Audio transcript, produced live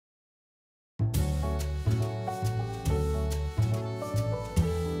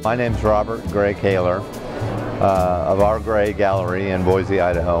My name's Robert Gray Kaylor of our Gray Gallery in Boise,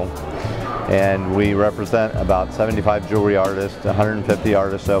 Idaho. And we represent about 75 jewelry artists, 150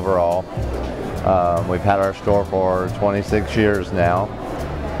 artists overall. We've had our store for 26 years now.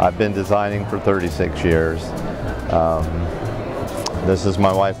 I've been designing for 36 years. This is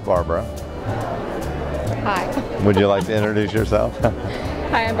my wife, Barbara. Hi. Would you like to introduce yourself?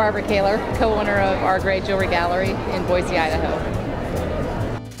 Hi, I'm Barbara Kaylor, co-owner of our Gray Jewelry Gallery in Boise, Idaho.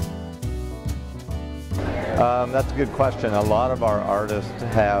 That's a good question. A lot of our artists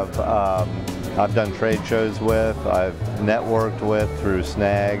have, I've done trade shows with, I've networked with through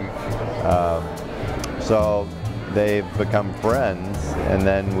Snag. So they've become friends, and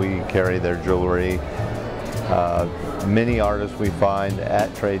then we carry their jewelry. Many artists we find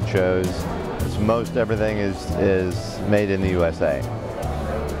at trade shows, most everything is made in the USA.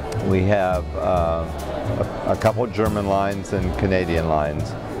 We have a couple German lines and Canadian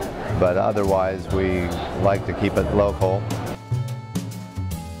lines, but otherwise we like to keep it local.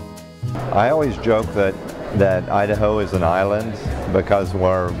 I always joke that Idaho is an island because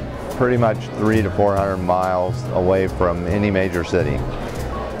we're pretty much 300 to 400 miles away from any major city.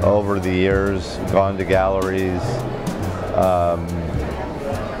 Over the years, gone to galleries,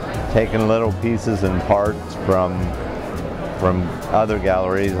 taken little pieces and parts from other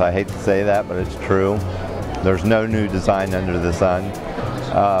galleries. I hate to say that, but it's true. There's no new design under the sun.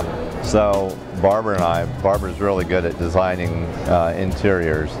 So Barbara's really good at designing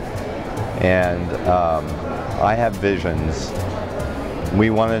interiors, and I have visions. We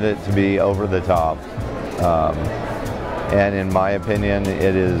wanted it to be over the top, and in my opinion,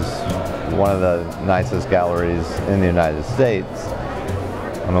 it is one of the nicest galleries in the United States.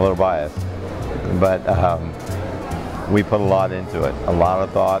 I'm a little biased, but we put a lot into it, a lot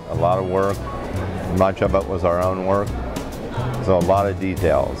of thought, a lot of work. Much of it was our own work, so a lot of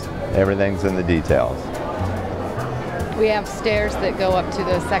details. Everything's in the details. We have stairs that go up to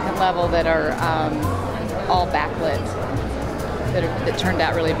the second level that are all backlit, that turned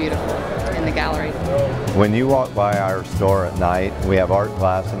out really beautiful in the gallery. When you walk by our store at night, we have art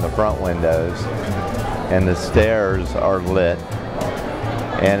glass in the front windows, and the stairs are lit,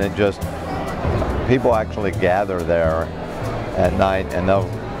 and it just, people actually gather there at night, and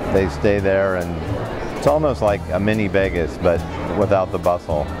they stay there, and it's almost like a mini Vegas, but without the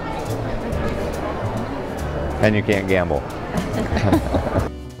bustle. And you can't gamble.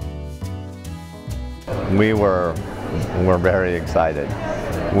 We're very excited.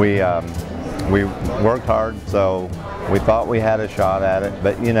 We worked hard, so we thought we had a shot at it,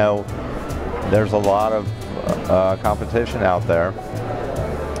 but you know, there's a lot of competition out there,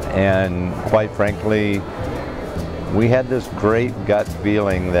 and quite frankly, we had this great gut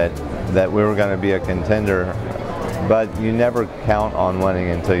feeling that we were going to be a contender, but you never count on winning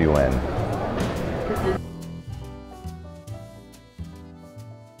until you win.